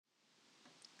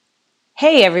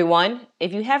Hey everyone,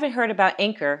 if you haven't heard about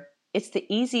Anchor, it's the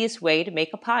easiest way to make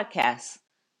a podcast.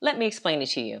 Let me explain it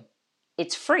to you.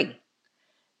 It's free.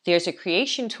 There's a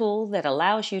creation tool that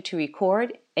allows you to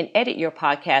record and edit your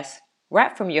podcast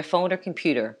right from your phone or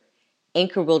computer.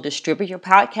 Anchor will distribute your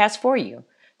podcast for you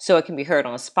so it can be heard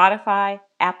on Spotify,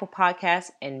 Apple Podcasts,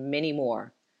 and many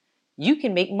more. You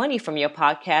can make money from your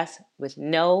podcast with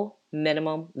no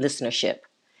minimum listenership.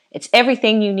 It's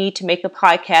everything you need to make a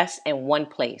podcast in one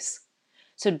place.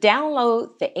 So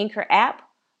download the Anchor app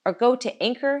or go to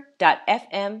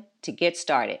anchor.fm to get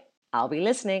started. I'll be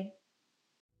listening.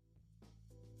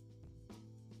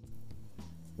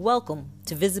 Welcome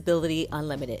to Visibility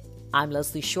Unlimited. I'm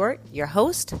Leslie Short, your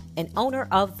host and owner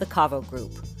of the Cavo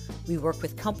Group. We work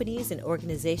with companies and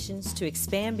organizations to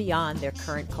expand beyond their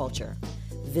current culture.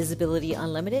 Visibility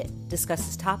Unlimited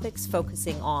discusses topics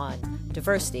focusing on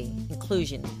diversity,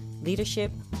 inclusion,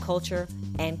 leadership, culture,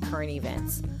 and current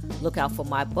events. Look out for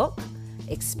my book,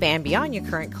 Expand Beyond Your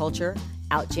Current Culture,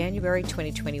 out January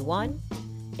 2021.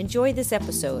 Enjoy this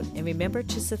episode and remember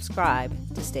to subscribe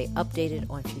to stay updated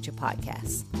on future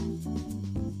podcasts.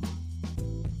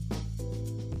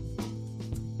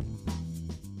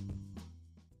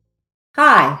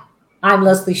 Hi, I'm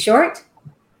Leslie Short,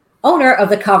 owner of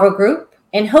the Cavo Group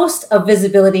and host of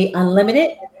Visibility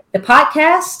Unlimited, the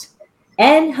podcast,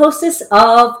 and hostess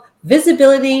of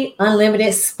Visibility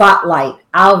Unlimited Spotlight,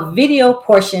 our video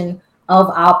portion of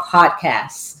our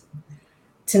podcast.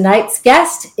 Tonight's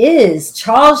guest is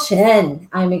Charles Shen.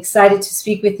 I'm excited to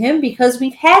speak with him because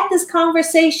we've had this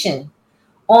conversation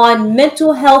on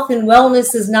mental health and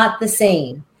wellness is not the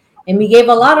same. And we gave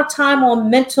a lot of time on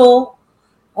mental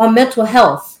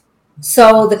health.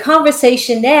 So the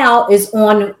conversation now is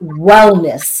on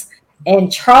wellness.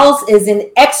 And Charles is an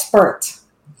expert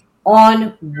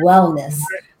on wellness.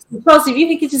 Charles, if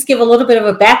you could just give a little bit of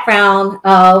a background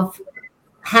of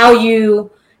how you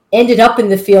ended up in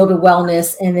the field of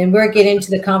wellness, and then we'll get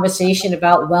into the conversation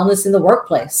about wellness in the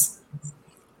workplace.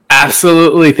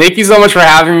 Absolutely. Thank you so much for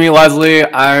having me, Leslie.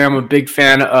 I am a big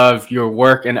fan of your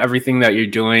work and everything that you're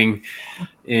doing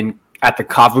at the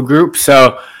Cavo Group.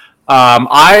 So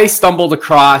I stumbled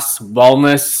across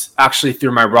wellness actually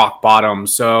through my rock bottom.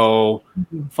 So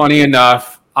funny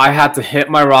enough, I had to hit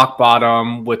my rock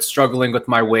bottom with struggling with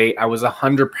my weight. I was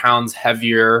 100 pounds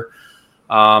heavier.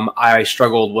 I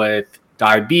struggled with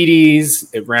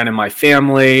diabetes. It ran in my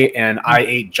family, and I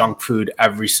ate junk food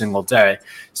every single day.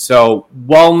 So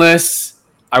wellness,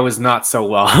 I was not so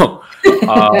well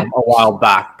a while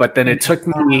back. But then it took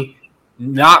me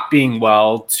not being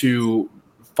well to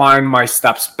find my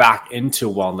steps back into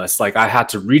wellness. Like I had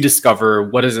to rediscover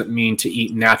what does it mean to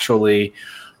eat naturally,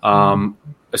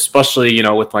 especially,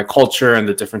 with my culture and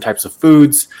the different types of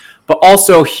foods, but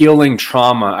also healing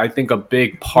trauma. I think a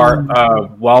big part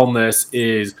of wellness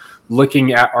is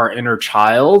looking at our inner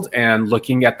child and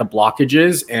looking at the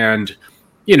blockages. And,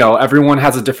 everyone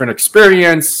has a different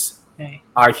experience. Okay.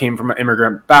 I came from an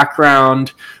immigrant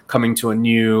background, coming to a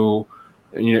new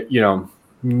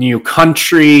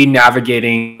country,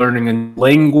 navigating, learning a new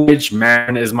language.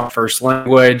 Mandarin is my first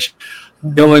language.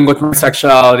 Dealing with my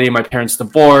sexuality, my parents'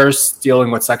 divorce,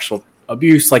 dealing with sexual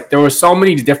abuse. Like there were so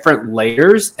many different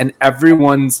layers, and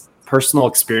everyone's personal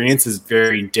experience is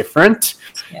very different.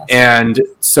 Yes. And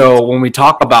so when we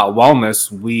talk about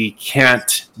wellness, we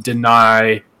can't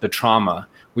deny the trauma.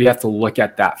 We have to look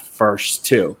at that first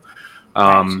too,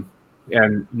 and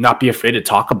not be afraid to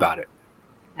talk about it.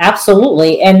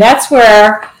 Absolutely. And that's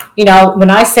where,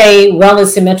 when I say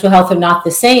wellness and mental health are not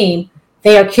the same,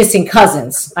 they are kissing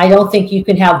cousins. I don't think you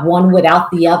can have one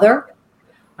without the other.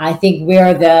 I think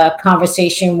where the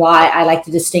conversation, why I like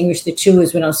to distinguish the two,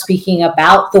 is when I'm speaking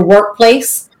about the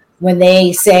workplace, when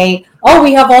they say, oh,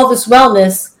 we have all this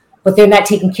wellness, but they're not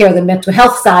taking care of the mental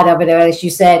health side of it. As you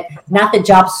said, not the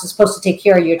job's supposed to take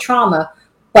care of your trauma,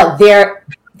 but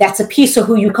that's a piece of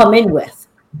who you come in with.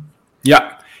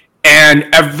 Yeah. And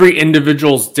every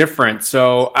individual's different.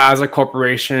 So as a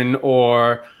corporation,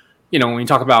 or, when you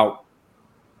talk about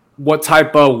what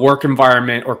type of work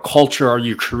environment or culture are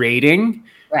you creating?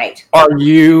 Right. Are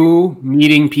you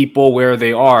meeting people where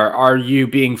they are? Are you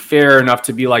being fair enough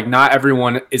to be like, not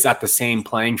everyone is at the same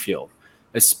playing field?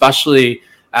 Especially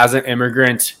as an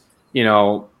immigrant,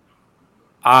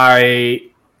 I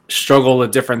struggle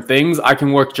with different things. I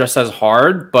can work just as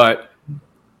hard, but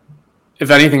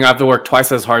if anything, I have to work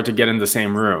twice as hard to get in the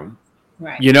same room.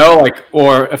 Right.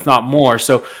 Or if not more.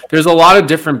 So there's a lot of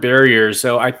different barriers.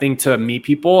 So I think to meet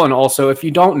people, and also if you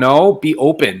don't know, be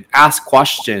open, ask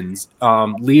questions,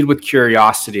 lead with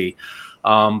curiosity,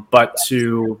 but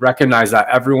to recognize that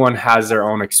everyone has their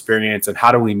own experience, and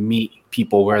how do we meet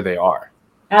people where they are?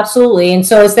 Absolutely. And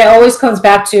so that always comes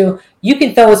back to, you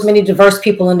can throw as many diverse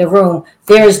people in the room.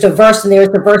 There's diverse and there's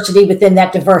diversity within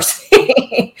that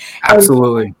diversity.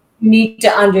 Absolutely. You need to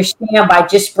understand, by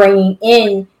just bringing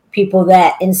in people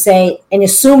and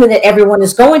assuming that everyone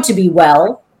is going to be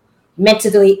well,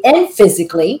 mentally and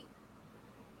physically,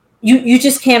 you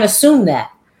just can't assume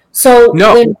that. So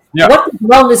what does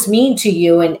wellness mean to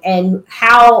you, and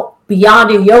how beyond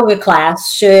a yoga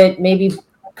class should maybe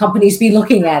companies be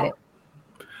looking at it?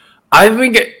 I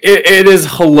think it is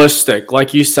holistic.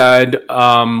 Like you said,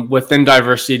 within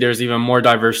diversity, there's even more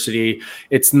diversity.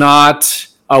 It's not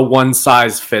a one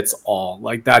size fits all.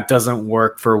 Like, that doesn't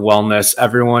work for wellness.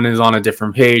 Everyone is on a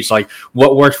different page. Like,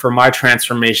 what worked for my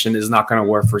transformation is not going to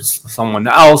work for someone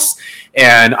else.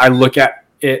 And I look at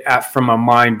it from a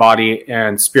mind, body,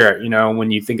 and spirit. You know, when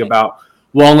you think about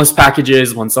wellness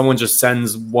packages, when someone just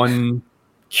sends one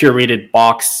curated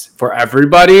box for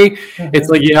everybody, it's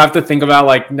like you have to think about,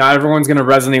 like, not everyone's going to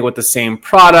resonate with the same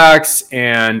products,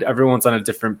 and everyone's on a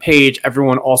different page.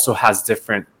 Everyone also has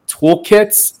different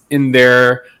toolkits in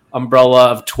their umbrella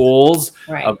of tools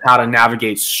of how to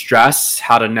navigate stress,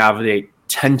 how to navigate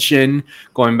tension.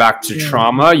 Going back to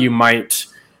trauma, you might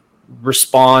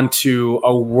respond to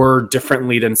a word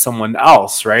differently than someone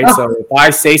else, right? So if I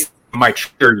say something, it might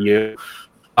trigger you.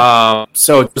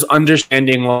 So just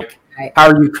understanding, like, how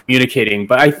are you communicating?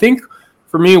 But I think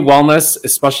for me, wellness,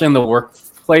 especially in the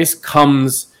workplace,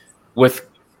 comes with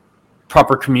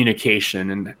proper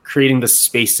communication and creating the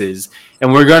spaces.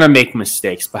 And we're going to make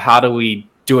mistakes, but how do we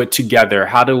do it together?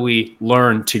 How do we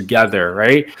learn together,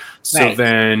 right? So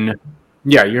then,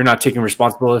 you're not taking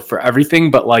responsibility for everything,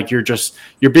 but like you're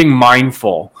being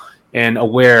mindful and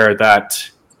aware that,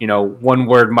 you know, one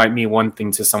word might mean one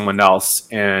thing to someone else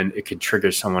and it could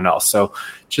trigger someone else. So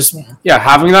just,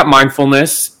 having that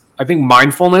mindfulness, I think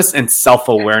mindfulness and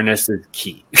self-awareness is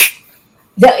key.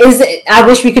 I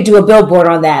wish we could do a billboard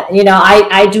on that. You know,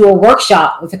 I do a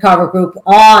workshop with the Carver Group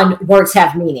on words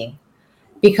have meaning,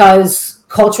 because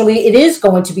culturally it is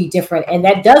going to be different. And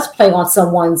that does play on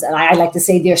someone's, and I like to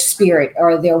say, their spirit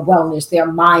or their wellness, their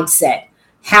mindset,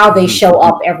 how they show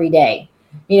up every day.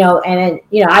 You know, and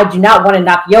you know, I do not want to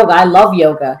knock yoga. I love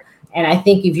yoga. And I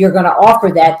think if you're going to offer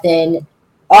that, then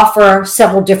offer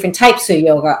several different types of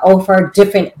yoga, offer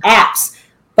different apps.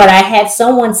 But I had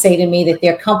someone say to me that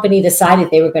their company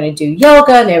decided they were going to do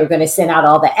yoga and they were going to send out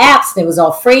all the apps and it was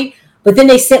all free. But then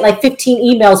they sent like 15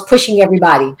 emails pushing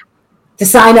everybody to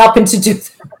sign up and to do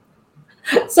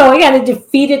that. So I kind of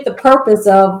defeated the purpose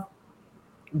of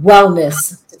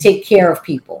wellness, to take care of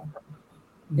people.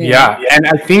 Yeah. And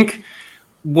I think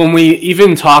when we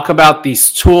even talk about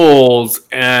these tools,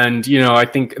 and, you know, I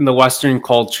think in the Western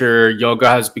culture, yoga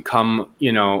has become,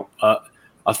 you know,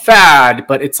 a fad,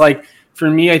 but it's like, for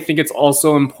me, I think it's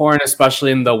also important,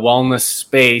 especially in the wellness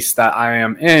space that I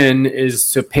am in,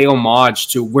 is to pay homage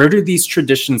to, where do these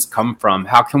traditions come from?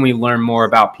 How can we learn more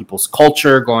about people's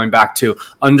culture, going back to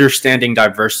understanding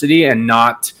diversity and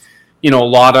not, you know,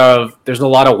 there's a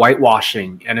lot of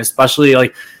whitewashing, and especially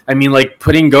like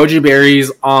putting goji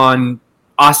berries on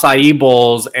acai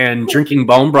bowls and drinking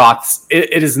bone broths,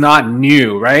 it is not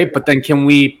new, right? But then can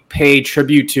we pay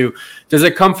tribute to, does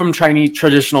it come from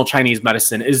traditional Chinese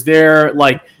medicine? Is there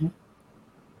like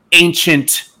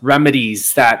ancient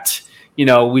remedies that, you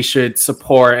know, we should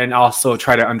support and also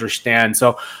try to understand?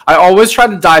 So I always try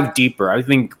to dive deeper. I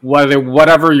think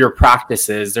whatever your practice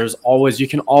is, you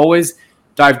can always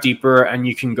dive deeper, and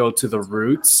you can go to the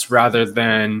roots rather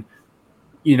than,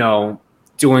 you know,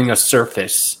 doing a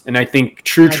surface. And I think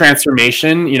true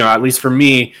transformation, you know, at least for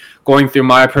me, going through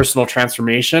my personal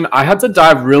transformation, I had to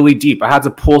dive really deep. I had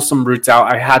to pull some roots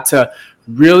out. I had to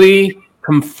really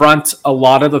confront a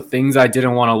lot of the things I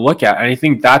didn't want to look at. And I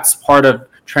think that's part of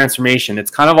transformation.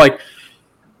 It's kind of like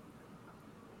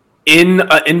in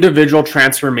an individual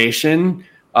transformation,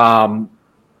 I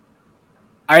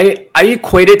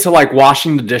equate it to like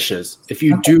washing the dishes. If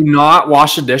you do not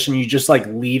wash a dish and you just like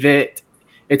leave it,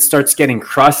 it starts getting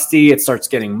crusty, it starts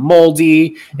getting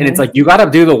moldy, and it's like, you got to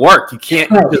do the work. You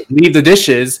can't just leave the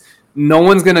dishes. No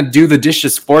one's going to do the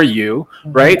dishes for you,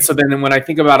 right? So then when I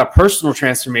think about a personal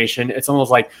transformation, it's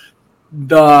almost like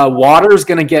the water is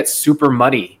going to get super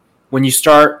muddy when you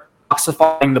start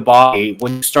oxifying the body,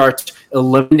 when you start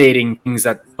eliminating things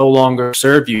that no longer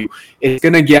serve you. It's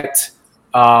going to get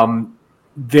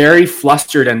very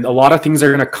flustered, and a lot of things are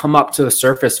going to come up to the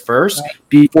surface first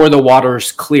before the water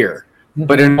is clear.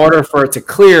 But in order for it to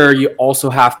clear, you also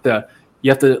have to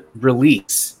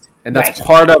release. And that's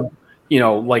part of, you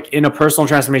know, like in a personal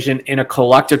transformation, in a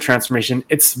collective transformation,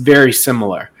 it's very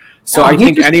similar. So I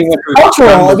think anyone who's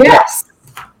cultural, yes.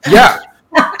 Yeah.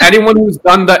 anyone who's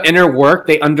done the inner work,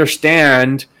 they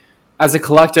understand as a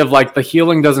collective, like the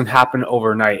healing doesn't happen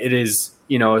overnight. It is,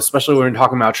 especially when we're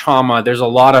talking about trauma, there's a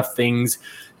lot of things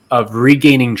of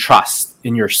regaining trust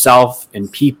in yourself, in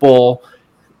people,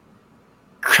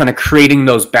 kind of creating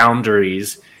those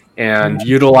boundaries and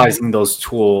utilizing those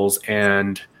tools.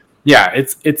 And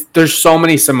there's so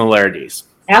many similarities.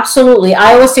 Absolutely.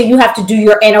 I always say you have to do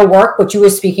your inner work, what you were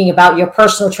speaking about, your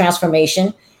personal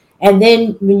transformation. And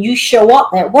then when you show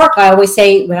up at work, I always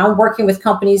say when I'm working with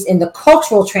companies in the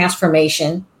cultural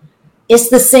transformation, it's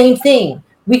the same thing.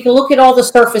 We can look at all the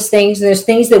surface things. There's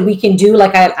things that we can do,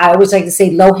 like I always like to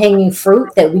say, low-hanging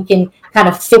fruit that we can kind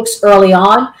of fix early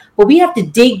on. But we have to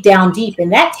dig down deep,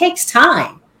 and that takes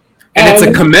time. And it's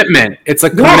a commitment. It's a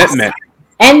commitment.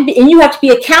 And you have to be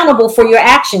accountable for your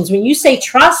actions. When you say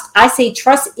trust, I say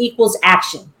trust equals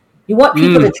action. You want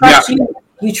people to trust you.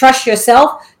 You trust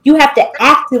yourself. You have to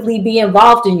actively be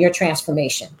involved in your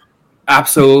transformation.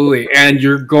 Absolutely. And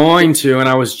you're going to, and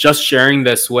I was just sharing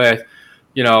this with,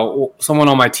 someone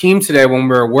on my team today when we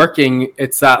were working,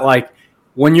 it's that like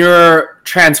when you're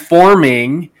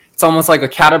transforming, it's almost like a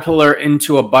caterpillar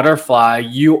into a butterfly.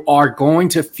 You are going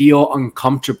to feel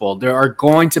uncomfortable. There are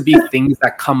going to be things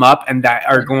that come up and that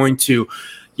are going to,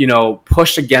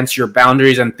 push against your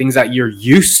boundaries and things that you're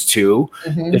used to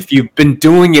if you've been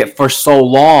doing it for so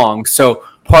long. So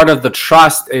part of the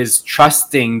trust is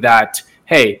trusting that,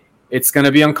 hey, it's going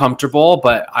to be uncomfortable,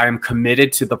 but I'm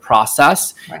committed to the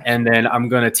process. Right. And then I'm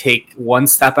going to take one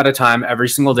step at a time every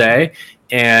single day.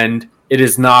 And it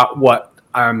is not what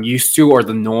I'm used to or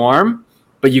the norm,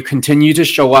 but you continue to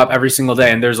show up every single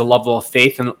day. And there's a level of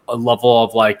faith and a level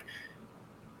of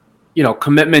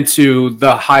commitment to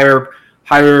the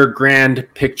higher grand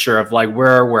picture of like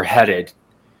where we're headed,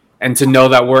 and to know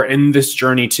that we're in this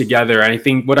journey together. And I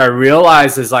think what I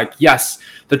realized is like, yes,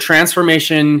 the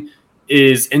transformation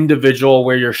is individual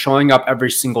where you're showing up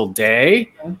every single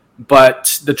day,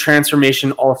 but the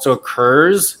transformation also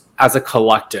occurs as a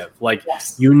collective. Like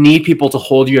you need people to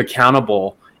hold you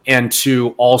accountable and to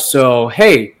also,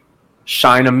 hey,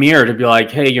 shine a mirror to be like,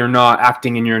 hey, you're not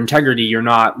acting in your integrity. You're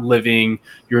not living,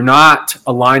 you're not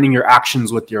aligning your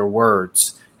actions with your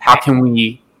words. How can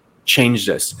we change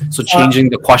this? So changing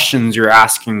the questions you're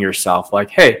asking yourself, like,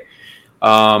 hey,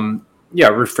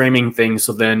 reframing things.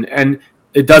 So then, and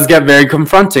it does get very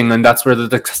confronting, and that's where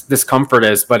the discomfort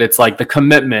is, but it's like the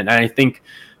commitment. And I think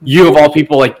you, of all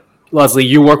people, like Leslie,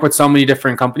 you work with so many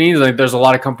different companies. Like there's a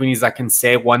lot of companies that can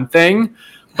say one thing,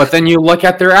 but then you look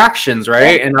at their actions,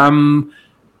 right? And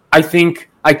I think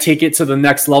I take it to the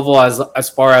next level as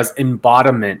far as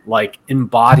embodiment, like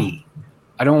embody.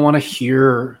 I don't want to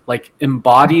hear, like,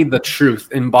 embody the truth,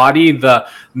 embody the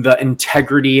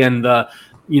integrity and the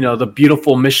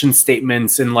beautiful mission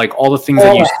statements and like all the things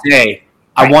that you say.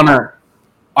 I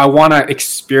want to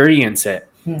experience it.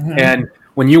 And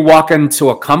when you walk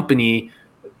into a company,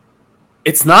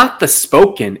 it's not the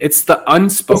spoken, it's the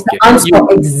unspoken. It's the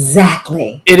unspoken.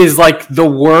 Exactly. It is like the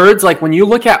words, like when you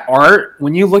look at art,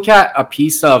 when you look at a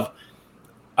piece of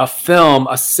a film,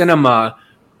 a cinema,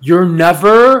 you're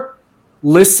never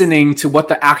listening to what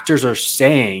the actors are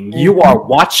saying. You are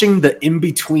watching the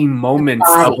in-between moments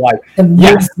of like the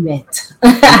movement.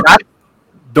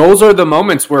 Those are the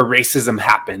moments where racism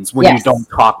happens, when you don't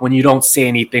talk, when you don't say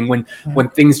anything, when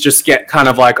things just get kind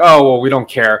of like, oh, well, we don't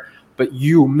care. But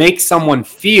you make someone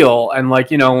feel, and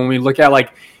like, when we look at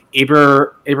like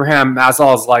Abraham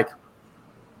Maslow's like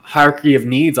hierarchy of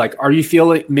needs, like, are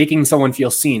you making someone feel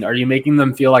seen? Are you making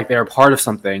them feel like they're a part of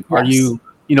something? Are you,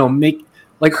 make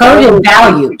like heard and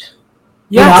valued?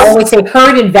 I always say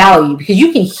heard and valued, because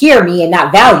you can hear me and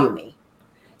not value me.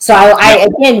 So I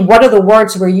again, what are the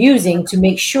words we're using to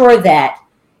make sure that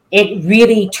it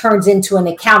really turns into an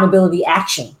accountability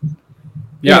action?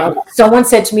 Someone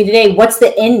said to me today, what's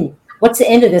the end? What's the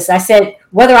end of this? I said,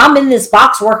 whether I'm in this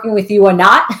box working with you or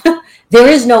not, there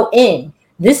is no end.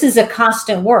 This is a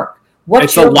constant work.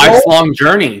 It's a lifelong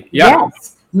journey.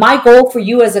 Yes. My goal for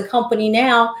you as a company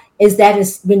now is that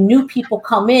when new people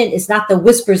come in, it's not the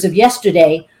whispers of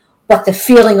yesterday, but the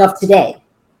feeling of today.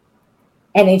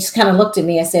 And they just kind of looked at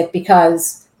me. I said,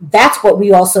 because that's what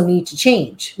we also need to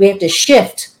change. We have to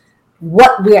shift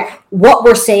what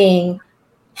we're saying,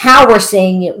 how we're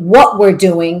saying it, what we're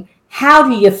doing. How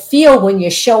do you feel when you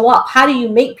show up? How do you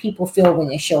make people feel when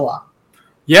they show up?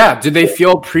 Yeah. Do they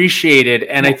feel appreciated?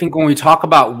 And I think when we talk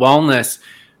about wellness,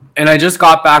 and I just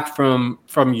got back from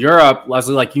Europe,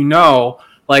 Leslie, like,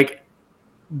 like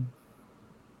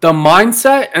the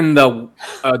mindset and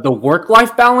the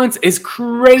work-life balance is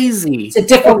crazy. It's a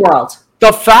different world.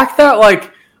 The fact that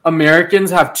like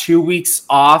Americans have 2 weeks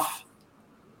off,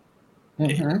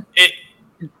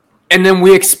 and then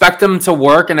we expect them to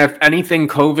work. And if anything,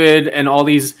 COVID and all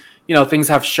these, things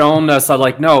have shown us that,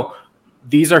 like, no,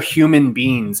 these are human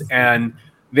beings and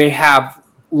they have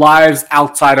lives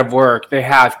outside of work. They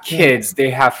have kids, they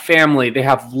have family, they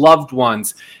have loved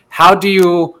ones. How do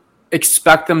you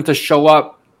expect them to show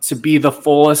up to be the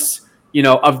fullest,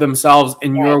 of themselves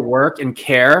in your work and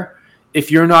care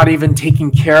if you're not even taking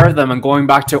care of them? And going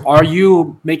back to, are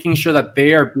you making sure that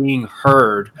they are being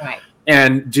heard? Right.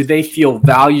 And do they feel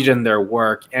valued in their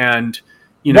work? And,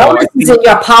 wellness is in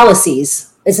your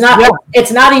policies. It's not.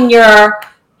 It's not in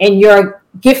your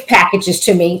gift packages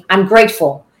to me. I'm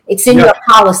grateful. It's in your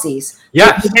policies.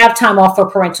 Yes. If you have time off for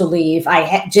parental leave.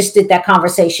 I just did that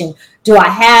conversation. Do I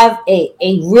have a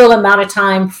real amount of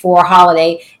time for a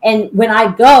holiday? And when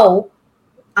I go,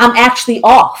 I'm actually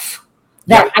off.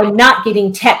 That I'm not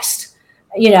getting text.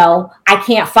 I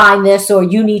can't find this, or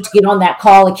you need to get on that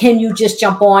call, or can you just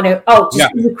jump on, or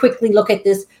can you quickly look at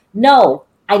this? No,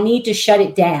 I need to shut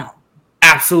it down.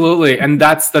 Absolutely. And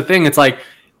that's the thing. It's like,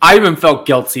 I even felt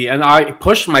guilty and I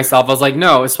pushed myself. I was like,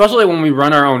 no, especially when we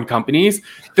run our own companies,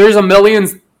 there's a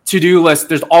million to-do lists.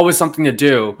 There's always something to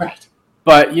do. Right.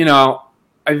 But,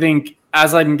 I think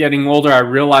as I'm getting older, I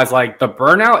realize, like, the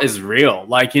burnout is real.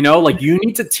 Like, like, you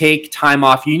need to take time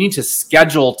off. You need to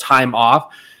schedule time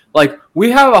off. Like,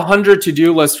 we have 100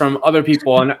 to-do lists from other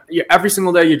people, and every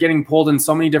single day you're getting pulled in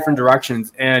so many different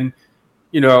directions. And,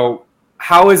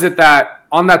 how is it that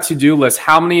on that to-do list,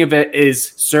 how many of it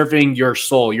is serving your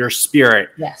soul, your spirit,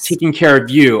 taking care of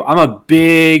you? I'm a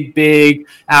big, big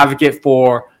advocate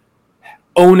for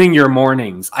owning your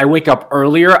mornings. I wake up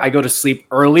earlier. I go to sleep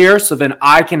earlier so then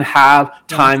I can have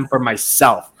time for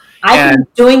myself. I've been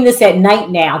doing this at night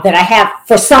now that I have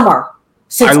for summer.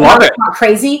 Since I love it. Not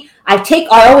crazy. I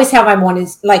always have my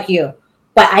mornings like you,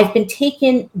 but I've been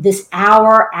taking this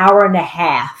hour and a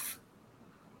half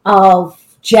of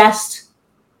just,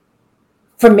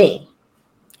 for me,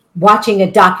 watching a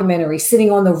documentary,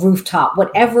 sitting on the rooftop,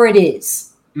 whatever it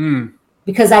is.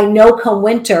 Because I know come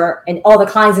winter and all the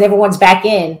clients and everyone's back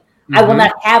in, I will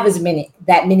not have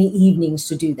that many evenings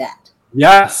to do that.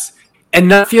 Yes. And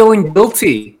not feeling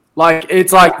guilty. Like,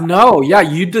 it's like, no,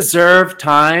 you deserve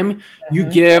time. We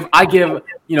give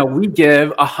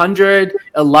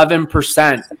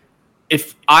 111%.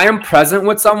 If I am present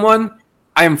with someone,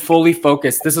 I am fully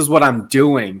focused. This is what I'm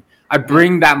doing. I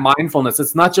bring that mindfulness.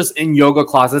 It's not just in yoga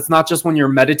class. It's not just when you're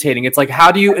meditating. It's like,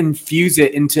 how do you infuse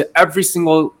it into every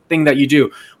single thing that you do?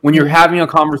 When you're having a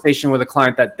conversation with a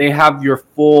client, that they have your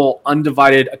full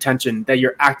undivided attention, that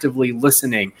you're actively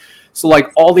listening. So,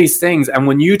 like, all these things. And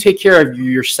when you take care of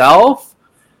yourself,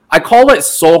 I call it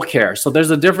soul care. So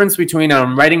there's a difference between, and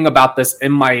I'm writing about this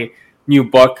in my new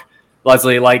book,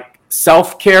 Leslie, like,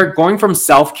 self-care, going from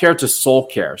self-care to soul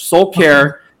care. Soul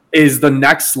care is the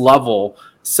next level.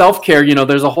 Self-care,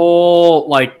 there's a whole,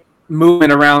 like,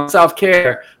 movement around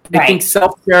self-care. I think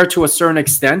self-care to a certain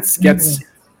extent gets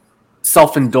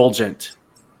self-indulgent.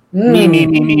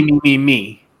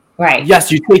 Me. Right.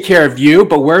 Yes, you take care of you,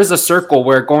 but where's the circle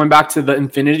where, going back to the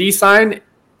infinity sign,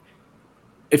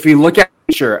 if we look at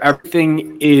nature,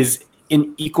 everything is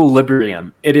in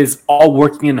equilibrium. It is all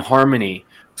working in harmony.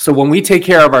 So when we take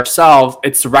care of ourselves,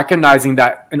 it's recognizing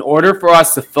that in order for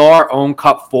us to fill our own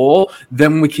cup full,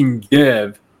 then we can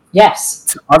give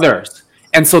to others.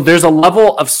 And so there's a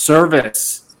level of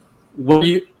service. Whether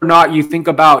you think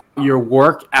about your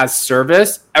work as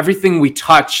service, everything we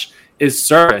touch is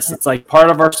service. It's like part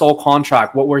of our soul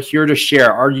contract, what we're here to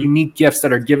share, our unique gifts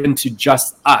that are given to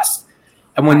just us.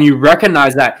 And when you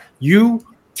recognize that, you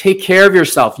take care of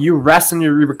yourself, you rest and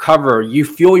you recover, you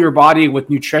fuel your body with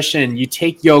nutrition, you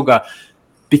take yoga,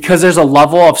 because there's a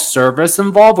level of service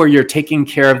involved where you're taking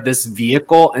care of this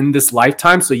vehicle in this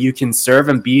lifetime so you can serve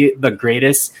and be the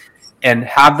greatest and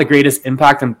have the greatest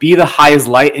impact and be the highest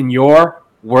light in your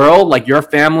world, like your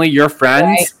family, your friends.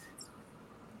 Right.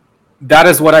 That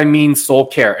is what I mean, soul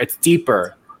care. It's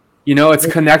deeper. It's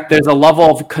there's a level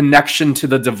of connection to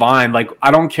the divine. Like,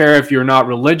 I don't care if you're not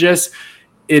religious,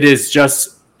 it is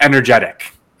just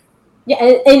energetic. Yeah,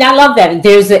 and I love that.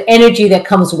 There's an energy that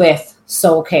comes with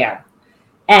soul care.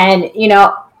 And,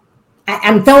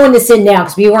 I'm throwing this in now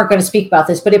because we weren't going to speak about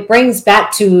this, but it brings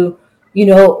back to,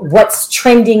 what's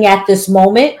trending at this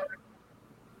moment.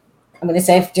 I'm going to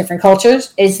say different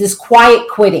cultures is this quiet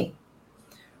quitting,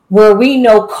 where we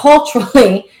know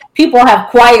culturally people have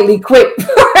quietly quit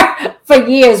for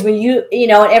years when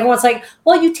and everyone's like,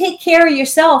 well, you take care of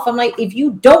yourself. I'm like, if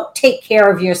you don't take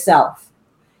care of yourself,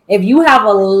 if you have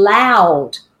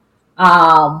allowed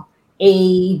a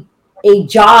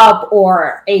job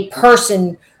or a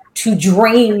person to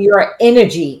drain your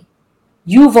energy,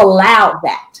 you've allowed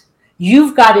that.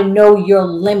 you've got to know your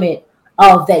limit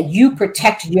of that. You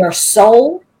protect your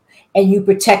soul and you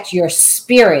protect your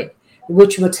spirit,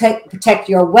 which will protect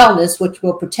your wellness, which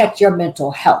will protect your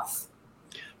mental health.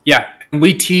 Yeah.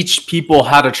 We teach people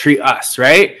how to treat us,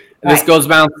 right? This goes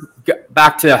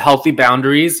back to healthy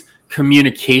boundaries,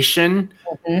 communication.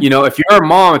 You know, if you're a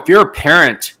mom, if you're a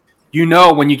parent, you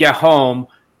know, when you get home,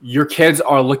 your kids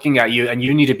are looking at you and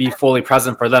you need to be fully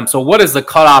present for them. So what is the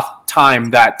cutoff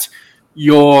time that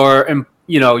your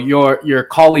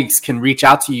colleagues can reach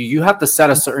out to you? You have to set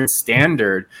a certain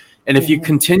standard. And if you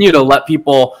continue to let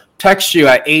people text you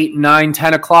at 8, 9,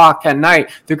 10 o'clock at night,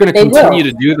 they're going to continue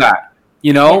to do that.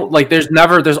 You know, like there's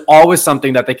always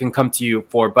something that they can come to you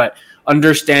for, but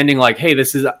understanding like, hey,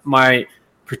 this is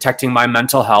protecting my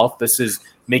mental health. This is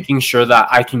making sure that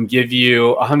I can give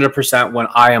you 100% when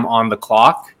I am on the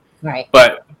clock. Right.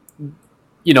 But,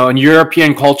 you know, in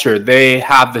European culture, they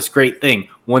have this great thing.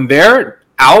 When they're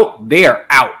out, they are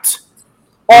out.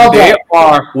 They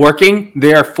are working.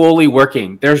 They are fully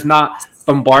working. There's not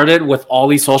bombarded with all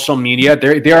these social media.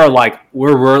 They are like,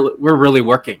 we're really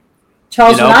working.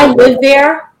 Charles, when I lived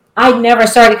there, I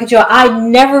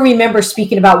never remember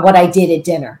speaking about what I did at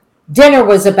dinner. Dinner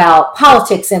was about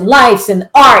politics and life and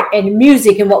art and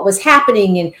music and what was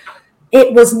happening. And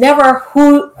it was never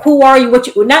who are you,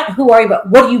 not who are you, but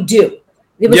what do you do?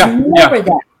 It was never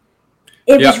that.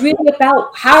 It was really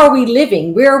about how are we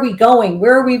living? Where are we going?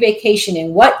 Where are we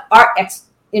vacationing? What art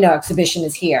exhibition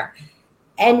is here?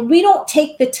 And we don't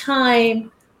take the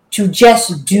time to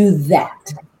just do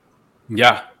that.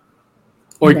 Yeah.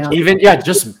 Or even,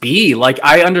 just be. Like,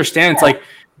 I understand. It's like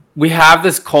we have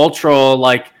this cultural,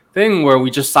 like, thing where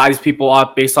we just size people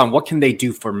up based on what can they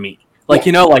do for me. Like,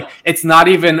 you know, like,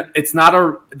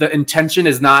 the intention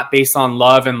is not based on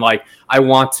love and, like, I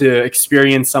want to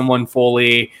experience someone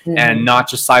fully and not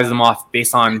just size them off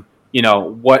based on, you know,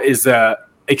 what is a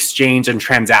exchange and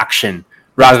transaction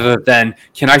rather than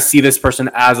can I see this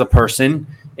person as a person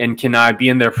and can I be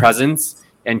in their presence?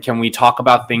 And can we talk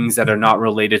about things that are not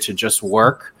related to just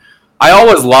work? I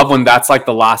always love when that's like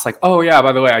the last, like, oh yeah,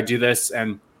 by the way, I do this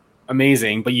and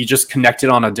amazing, but you just connected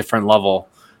on a different level.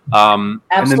 And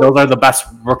then those are the best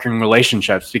working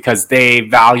relationships because they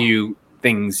value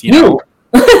things, you know.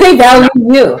 They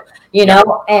value you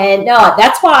know, and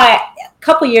that's why a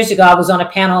couple of years ago, I was on a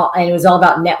panel and it was all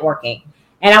about networking.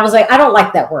 And I was like, I don't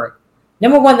like that word.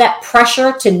 Number one, that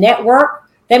pressure to network.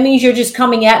 That means you're just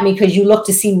coming at me because you look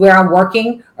to see where I'm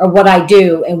working or what I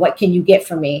do and what can you get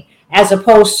from me, as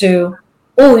opposed to,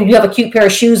 oh, you have a cute pair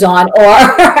of shoes on, or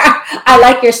I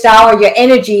like your style, or your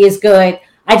energy is good.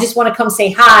 I just want to come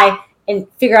say hi and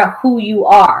figure out who you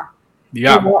are.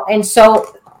 Yeah. You know? And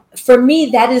so for me,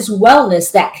 that is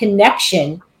wellness, that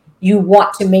connection you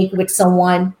want to make with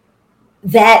someone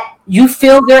that you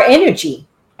feel their energy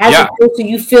as opposed to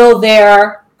you feel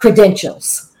their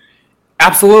credentials.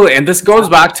 Absolutely. And this goes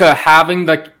back to having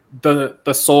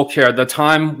the soul care, the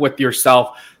time with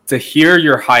yourself, to hear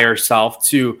your higher self,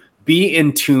 to be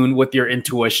in tune with your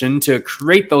intuition, to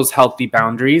create those healthy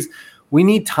boundaries. We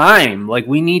need time. Like,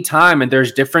 we need time. And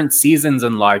there's different seasons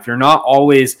in life. You're not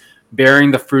always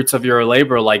bearing the fruits of your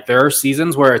labor. Like, there are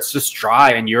seasons where it's just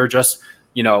dry and you're just,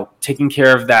 you know, taking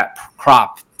care of that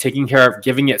crop, taking care of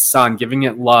giving it sun, giving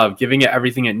it love, giving it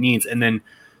everything it needs. And then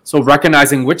so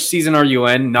recognizing which season are you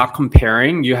in, not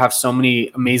comparing. You have so many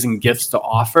amazing gifts to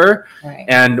offer. Right.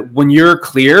 And when you're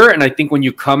clear, and I think when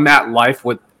you come at life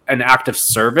with an act of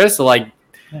service, like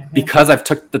because I've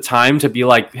took the time to be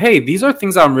like, hey, these are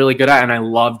things that I'm really good at and I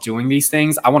love doing these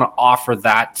things. I want to offer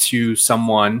that to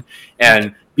someone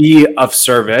and be of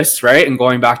service, right? And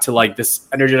going back to like this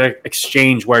energetic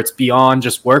exchange where it's beyond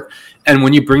just work. And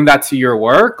when you bring that to your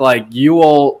work, like you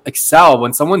will excel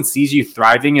when someone sees you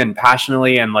thriving and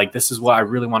passionately and like, this is what I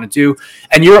really want to do.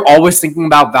 And you're always thinking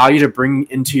about value to bring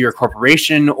into your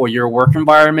corporation or your work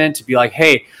environment to be like,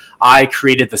 hey, I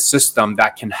created the system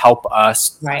that can help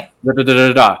us. Right.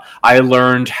 I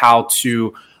learned how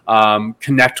to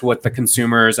connect with the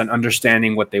consumers and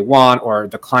understanding what they want or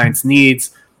the client's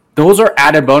needs. Those are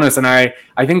added bonus. And I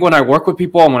think when I work with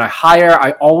people and when I hire,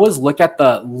 I always look at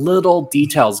the little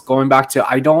details, going back to,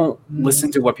 I don't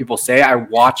listen to what people say. I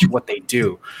watch what they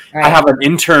do. Right. I have an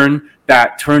intern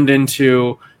that turned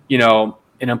into, you know,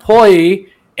 an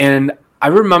employee. And I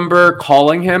remember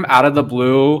calling him out of the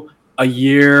blue a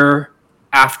year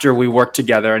after we worked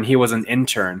together and he was an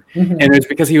intern. And it was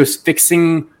because he was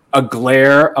fixing a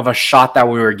glare of a shot that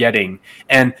we were getting.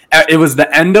 And it was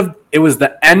the end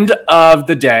of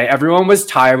the day. Everyone was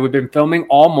tired. We've been filming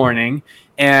all morning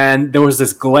and there was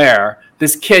this glare.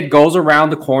 This kid goes around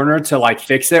the corner to like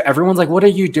fix it. Everyone's like, what are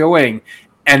you doing?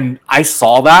 And I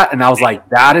saw that and I was like,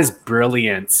 that is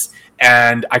brilliance.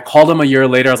 And I called him a year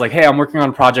later. I was like, hey, I'm working on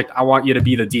a project. I want you to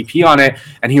be the DP on it.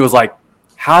 And he was like,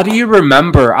 how do you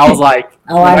remember? I was like,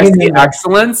 when I see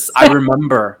excellence, I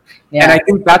remember. Yeah. And I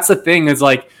think that's the thing is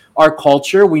like our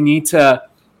culture, we need to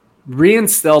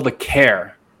reinstill the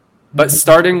care, but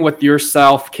starting with your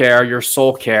self-care, your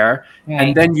soul care,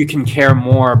 and then you can care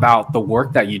more about the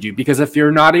work that you do. Because if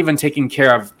you're not even taking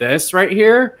care of this right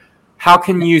here, how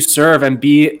can you serve and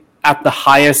be at the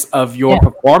highest of your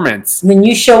performance? When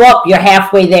you show up, you're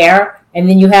halfway there, and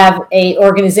then you have a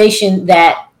organization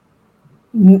that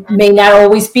may not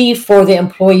always be for the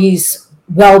employees'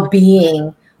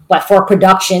 well-being, but for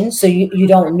production, so you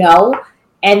don't know.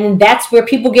 And that's where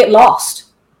people get lost.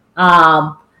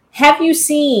 Have you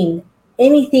seen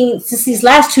anything since these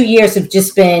last 2 years have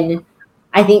just been,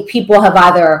 I think people have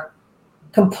either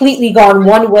completely gone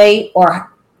one way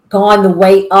or gone the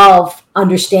way of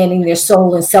understanding their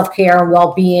soul and self-care and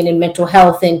well-being and mental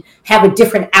health and have a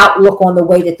different outlook on the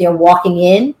way that they're walking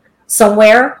in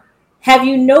somewhere. Have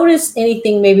you noticed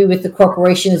anything maybe with the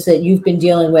corporations that you've been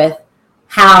dealing with,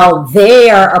 how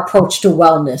their approach to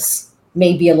wellness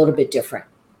may be a little bit different?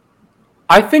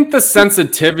 I think the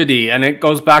sensitivity, and it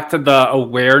goes back to the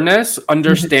awareness,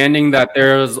 understanding that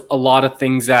there's a lot of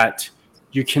things that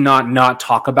you cannot not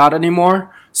talk about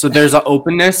anymore. So there's an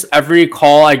openness. Every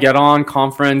call I get on,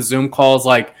 conference, Zoom calls,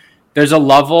 like there's a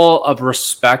level of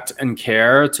respect and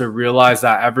care to realize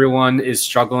that everyone is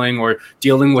struggling or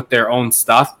dealing with their own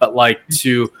stuff, but like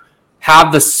to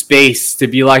have the space to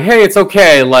be like, hey, it's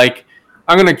okay. Like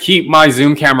I'm going to keep my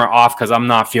Zoom camera off because I'm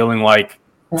not feeling like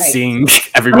seeing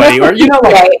everybody or, you know,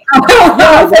 like,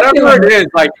 whatever it is.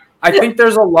 Like, I think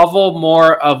there's a level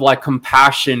more of like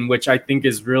compassion, which I think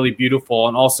is really beautiful.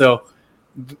 And also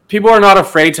people are not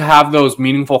afraid to have those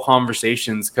meaningful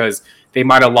conversations because they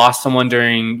might have lost someone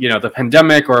during, you know, the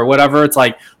pandemic or whatever. It's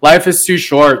like life is too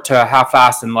short to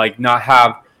half-ass and like not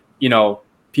have, you know,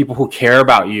 people who care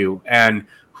about you and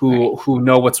who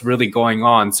know what's really going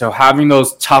on. So having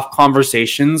those tough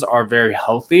conversations are very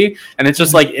healthy. And it's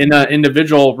just like in an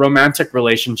individual romantic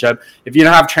relationship, if you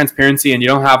don't have transparency and you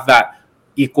don't have that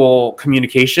equal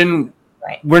communication,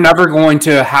 we're never going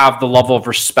to have the level of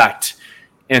respect.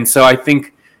 And so I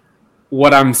think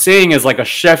what I'm seeing is like a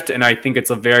shift, and I think it's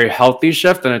a very healthy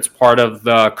shift, and it's part of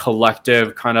the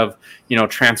collective kind of, you know,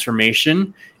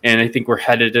 transformation. And I think we're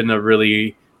headed in a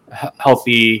really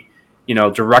healthy, you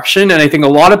know, direction. And I think a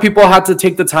lot of people had to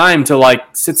take the time to like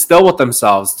sit still with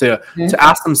themselves, to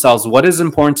ask themselves, what is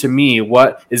important to me?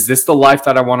 What is this the life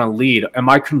that I want to lead? Am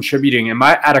I contributing? Am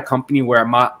I at a company where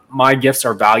my gifts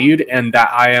are valued and that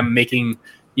I am making,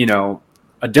 you know,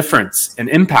 a difference and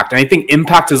impact? And I think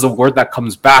impact is a word that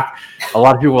comes back. A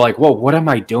lot of people are like, whoa, what am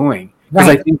I doing? Because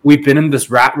I think we've been in this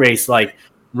rat race, like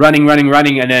running.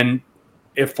 And then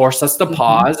it forced us to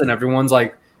pause, and everyone's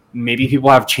like, maybe people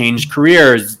have changed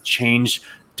careers, changed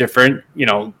different, you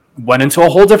know, went into a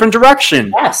whole different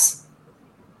direction. Yes.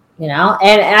 You know,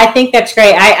 and I think that's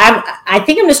great. I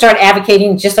think I'm going to start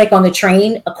advocating, just like on the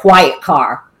train, a quiet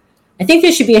car. I think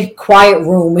there should be a quiet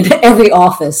room in every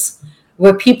office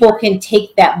where people can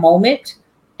take that moment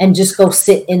and just go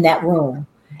sit in that room.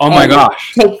 Oh my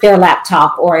gosh. Take their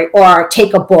laptop or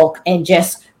take a book and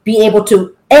just be able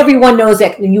to, everyone knows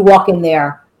that when you walk in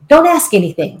there, don't ask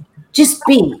anything. Just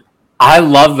be. I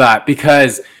love that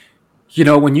because, you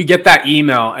know, when you get that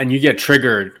email and you get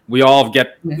triggered, we all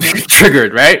get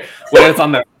triggered, right? Whether it's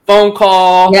on the phone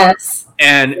call. Yes.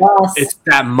 And it's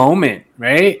that moment,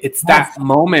 right? It's that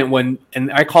moment when,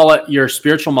 and I call it your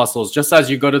spiritual muscles. Just as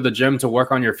you go to the gym to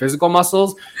work on your physical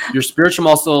muscles, your spiritual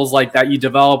muscles like that you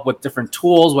develop with different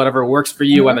tools, whatever works for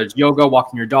you, whether it's yoga,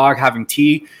 walking your dog, having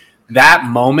tea, that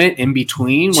moment in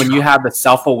between when you have the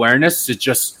self-awareness to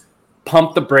just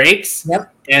pump the brakes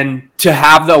and to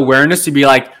have the awareness to be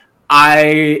like,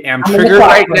 I am triggered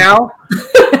right now.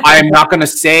 I am not going to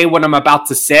say what I'm about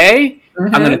to say.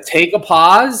 I'm going to take a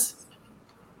pause.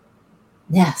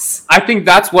 Yes. I think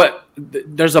that's what,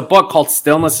 there's a book called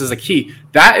Stillness is a Key.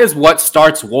 That is what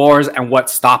starts wars and what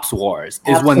stops wars.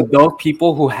 Is when those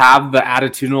people who have the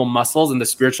attitudinal muscles and the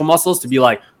spiritual muscles to be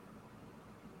like,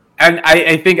 and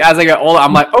I think as I get older,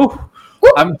 I'm like, oh,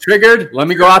 I'm triggered. Let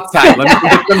me go outside. Let me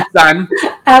get some sun.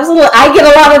 Absolutely. I get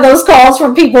a lot of those calls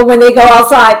from people when they go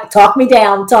outside. Talk me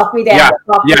down. Talk me down.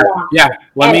 Yeah.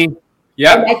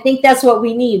 And I think that's what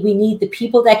we need. We need the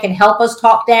people that can help us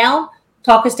talk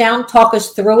us down, talk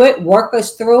us through it, work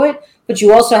us through it. But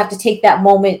you also have to take that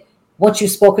moment once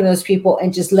you've spoken to those people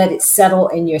and just let it settle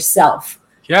in yourself.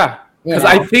 Yeah. Because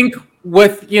I think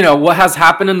with, you know, what has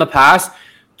happened in the past,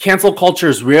 cancel culture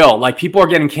is real. Like people are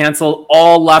getting canceled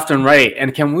all left and right.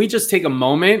 And can we just take a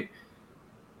moment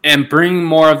and bring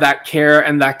more of that care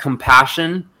and that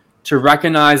compassion to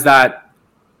recognize that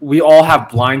we all have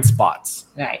blind spots,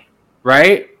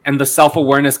 right? And the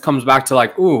self-awareness comes back to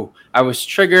like, ooh, I was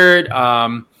triggered.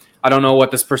 I don't know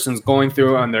what this person's going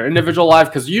through on their individual life.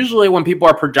 Because usually when people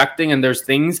are projecting and there's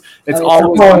things, it's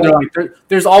always under, like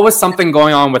there's always something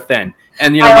going on within.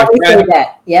 And you know,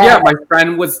 my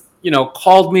friend was, you know,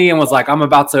 called me and was like, I'm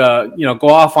about to, you know, go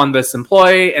off on this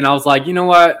employee. And I was like, you know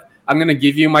what? I'm going to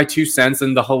give you my 2 cents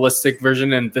in the holistic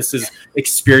version. And this is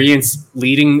experience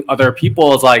leading other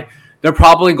people. Is like, they're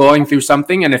probably going through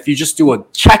something. And if you just do a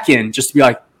check-in, just to be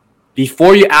like,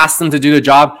 before you ask them to do the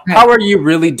job, how are you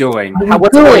really doing?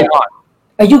 What's going on?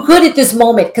 Are you good at this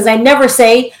moment? Because I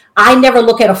never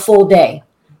look at a full day.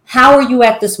 How are you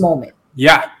at this moment?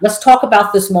 Yeah. Let's talk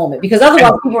about this moment. Because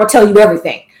otherwise people will tell you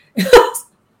everything.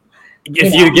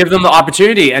 If you give them the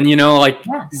opportunity, and you know, like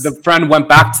the friend went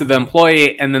back to the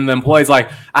employee, and then the employee's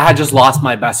like, I had just lost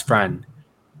my best friend.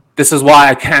 This is why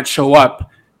I can't show up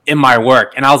in my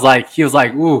work. And I was like, he was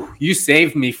like, ooh, you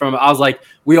saved me from, I was like,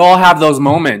 we all have those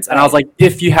moments. And I was like,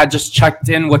 if you had just checked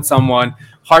in with someone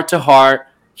heart to heart,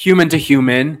 human to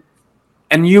human,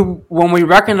 and when we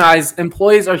recognize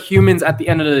employees are humans at the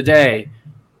end of the day,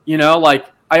 you know, like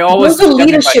I always those are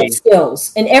leadership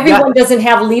skills, and everyone doesn't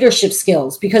have leadership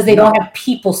skills because they don't have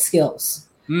people skills.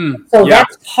 So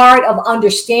that's part of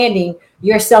understanding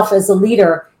yourself as a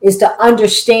leader, is to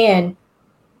understand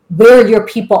where your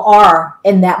people are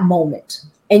in that moment.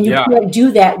 And you can't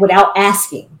do that without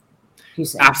asking.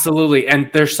 Absolutely. And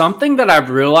there's something that I've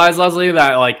realized, Leslie,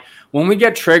 that like when we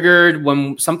get triggered,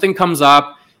 when something comes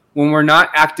up, when we're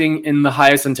not acting in the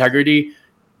highest integrity,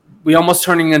 we almost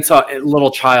turning into a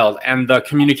little child, and the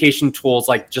communication tools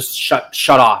like just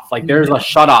shut off. Like there's a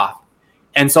shut off.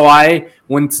 And so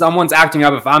when someone's acting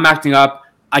up, if I'm acting up,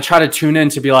 I try to tune in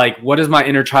to be like, what does my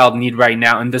inner child need right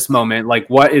now in this moment? Like,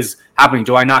 what is happening?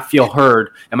 Do I not feel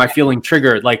heard? Am I feeling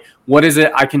triggered? Like, what is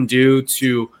it I can do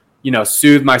to, you know,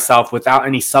 soothe myself without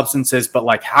any substances? But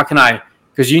like, how can I,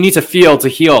 because you need to feel to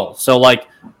heal. So like,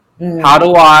 how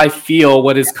do I feel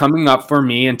what is coming up for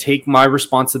me and take my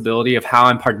responsibility of how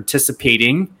I'm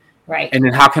participating? Right. And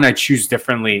then how can I choose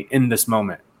differently in this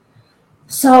moment?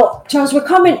 So, Charles, we're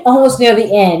coming almost near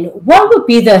the end. What would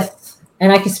be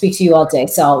and I can speak to you all day,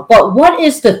 but what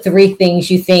is the 3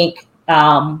 things you think,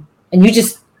 and you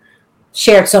just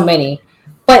shared so many,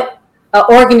 but an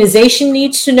organization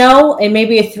needs to know, and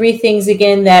maybe 3 things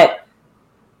again that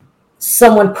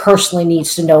someone personally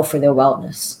needs to know for their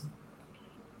wellness?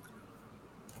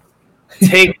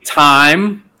 Take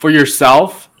time for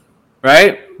yourself,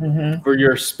 right? For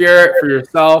your spirit, for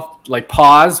yourself, like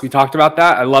pause. We talked about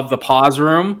that. I love the pause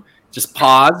room. Just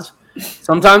pause.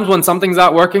 Sometimes when something's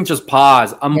not working, just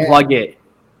pause, unplug it.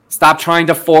 Stop trying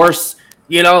to force,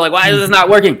 you know, like, why is this not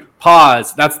working?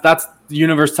 Pause. That's the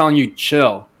universe telling you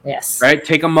chill. Yes. Right?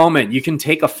 Take a moment. You can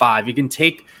take a 5. You can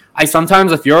take,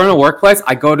 sometimes if you're in a workplace,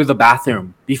 I go to the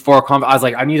bathroom before a conference. I was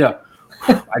like, I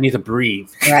need to breathe.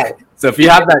 Right. So if you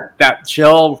have that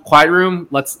chill, quiet room,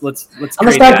 let's I'm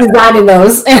gonna start designing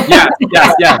those. Yeah.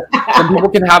 Some people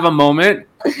can have a moment.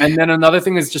 And then another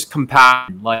thing is just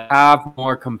compassion. Like, have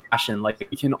more compassion. Like,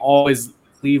 you can always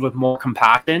lead with more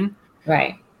compassion.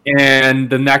 Right. And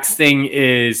the next thing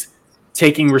is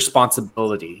taking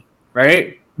responsibility,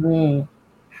 right? And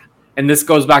this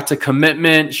goes back to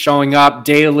commitment, showing up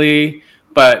daily,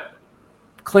 but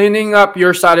cleaning up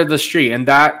your side of the street. And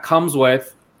that comes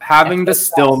with having the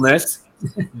stillness,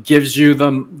 gives you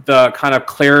the kind of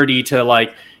clarity to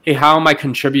like, hey, how am I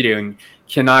contributing?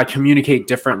 Can I communicate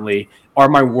differently? Are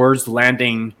my words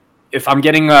landing? If I'm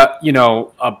getting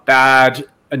a bad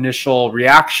initial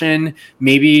reaction,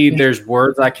 maybe there's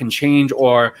words I can change,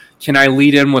 or can I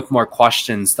lead in with more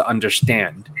questions to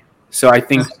understand? So I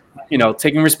think, you know,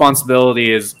 taking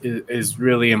responsibility is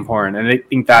really important. And I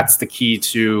think that's the key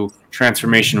to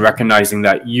transformation, recognizing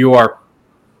that you are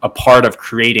a part of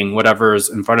creating whatever is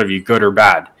in front of you, good or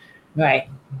bad. Right.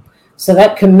 So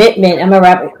that commitment, I'm going to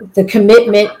wrap it, the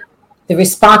commitment, the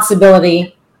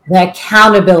responsibility, the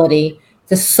accountability,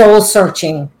 the soul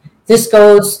searching. This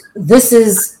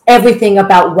is everything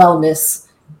about wellness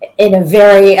in a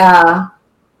very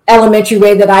elementary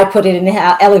way that I put it and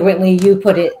how eloquently you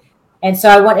put it. And so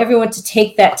I want everyone to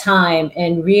take that time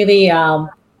and really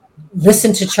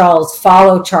listen to Charles,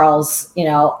 follow Charles. You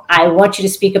know, I want you to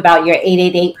speak about your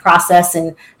 888 process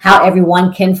and how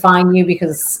everyone can find you,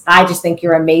 because I just think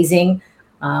you're amazing.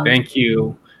 Thank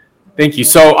you.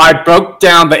 So I broke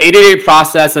down the 888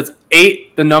 process. That's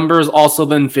 8. The number is also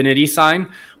the infinity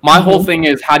sign. My whole thing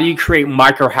is, how do you create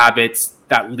micro habits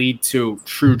that lead to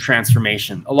true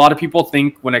transformation. A lot of people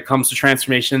think when it comes to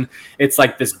transformation, it's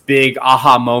like this big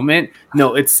aha moment.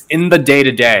 No, it's in the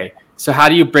day-to-day. So how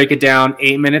do you break it down?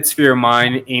 8 minutes for your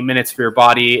mind, 8 minutes for your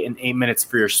body, and 8 minutes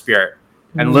for your spirit.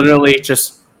 And literally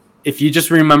just, if you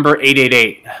just remember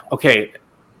 888, okay,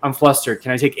 I'm flustered.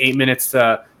 Can I take 8 minutes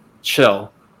to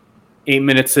chill? 8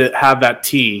 minutes to have that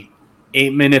tea?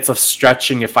 8 minutes of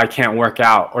stretching if I can't work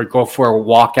out, or go for a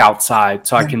walk outside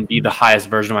so I can be the highest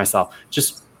version of myself.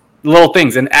 Just little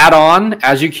things, and add on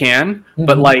as you can,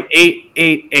 but like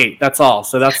 888, that's all.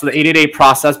 So that's the 888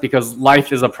 process, because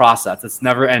life is a process. It's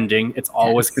never ending. It's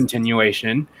always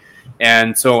continuation.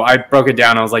 And so I broke it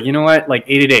down. I was like, you know what? Like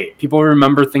 888, people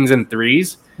remember things in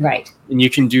threes. Right. And you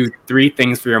can do 3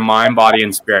 things for your mind, body,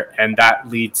 and spirit. And that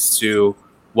leads to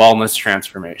wellness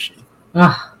transformation.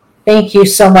 Thank you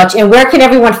so much. And where can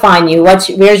everyone find you? Where's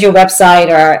your website?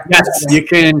 Or yes, you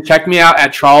can check me out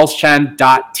at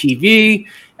charleschen.tv.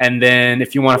 And then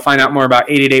if you want to find out more about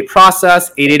 888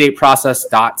 Process,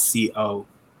 888process.co.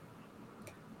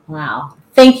 Wow.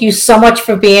 Thank you so much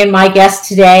for being my guest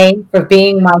today, for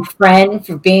being my friend,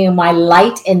 for being my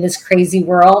light in this crazy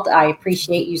world. I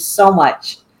appreciate you so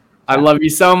much. I love you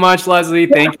so much, Leslie.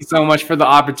 Thank you so much for the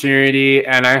opportunity.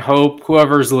 And I hope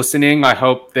whoever's listening, I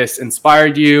hope this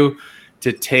inspired you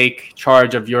to take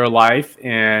charge of your life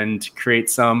and create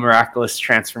some miraculous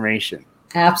transformation.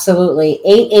 Absolutely.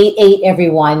 888,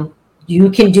 everyone. You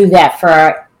can do that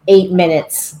for 8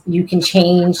 minutes. You can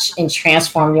change and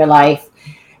transform your life.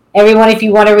 Everyone, if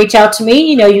you want to reach out to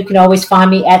me, you can always find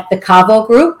me at the Cavo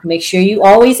Group. Make sure you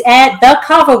always add the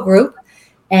Cavo Group.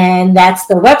 And that's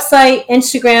the website,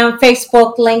 Instagram,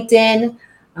 Facebook, LinkedIn.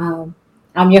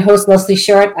 I'm your host, Leslie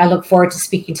Short. I look forward to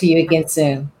speaking to you again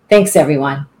soon. Thanks,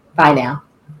 everyone. Bye now.